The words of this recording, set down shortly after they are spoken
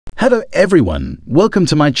Hello everyone, welcome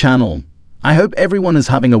to my channel. I hope everyone is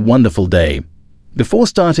having a wonderful day. Before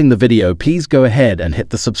starting the video, please go ahead and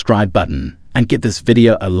hit the subscribe button and give this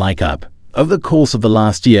video a like up. Over the course of the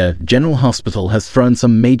last year, General Hospital has thrown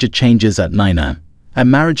some major changes at Nina. Her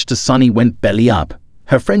marriage to Sonny went belly up.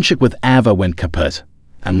 Her friendship with Ava went kaput.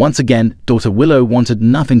 And once again, daughter Willow wanted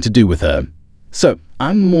nothing to do with her. So,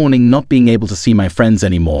 I'm mourning not being able to see my friends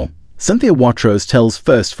anymore. Cynthia Watros tells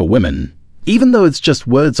First for Women. Even though it's just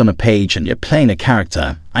words on a page and you're playing a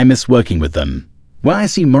character, I miss working with them. When I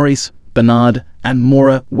see Maurice, Bernard, and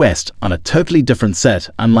Maura West on a totally different set,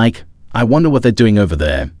 I'm like, I wonder what they're doing over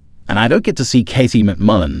there. And I don't get to see Katie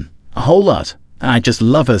McMullen a whole lot, and I just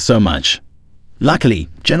love her so much. Luckily,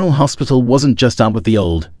 General Hospital wasn't just out with the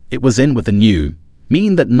old, it was in with the new,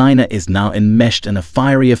 meaning that Nina is now enmeshed in a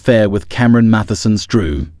fiery affair with Cameron Matheson's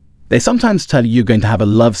Drew. They sometimes tell you you're going to have a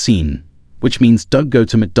love scene, which means don't go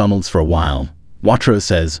to McDonald's for a while. Watros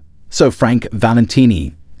says, so Frank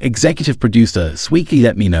Valentini, executive producer, sweetly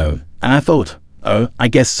let me know, and I thought, oh, I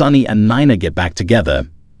guess Sonny and Nina get back together.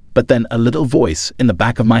 But then a little voice in the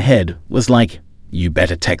back of my head was like, you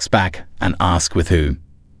better text back and ask with who.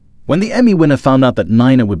 When the Emmy winner found out that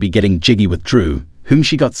Nina would be getting jiggy with Drew, whom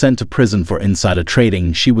she got sent to prison for insider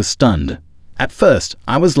trading, she was stunned. At first,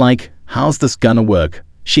 I was like, how's this gonna work?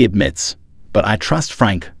 She admits. But I trust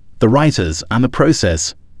Frank, the writers, and the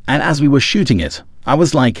process. And as we were shooting it, I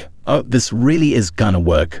was like, oh, this really is gonna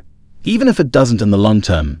work. Even if it doesn't in the long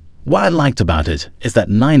term, what I liked about it is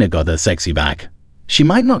that Nina got her sexy back. She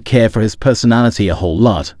might not care for his personality a whole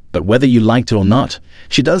lot, but whether you liked it or not,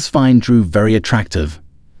 she does find Drew very attractive.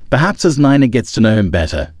 Perhaps as Nina gets to know him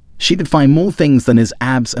better, she could find more things than his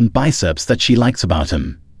abs and biceps that she likes about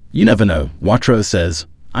him. You never know, Watros says.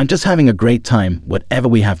 I'm just having a great time whatever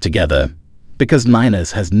we have together. Because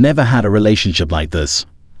Nina's has never had a relationship like this.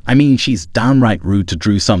 I mean, she's downright rude to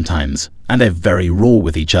Drew sometimes, and they're very raw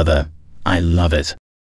with each other. I love it.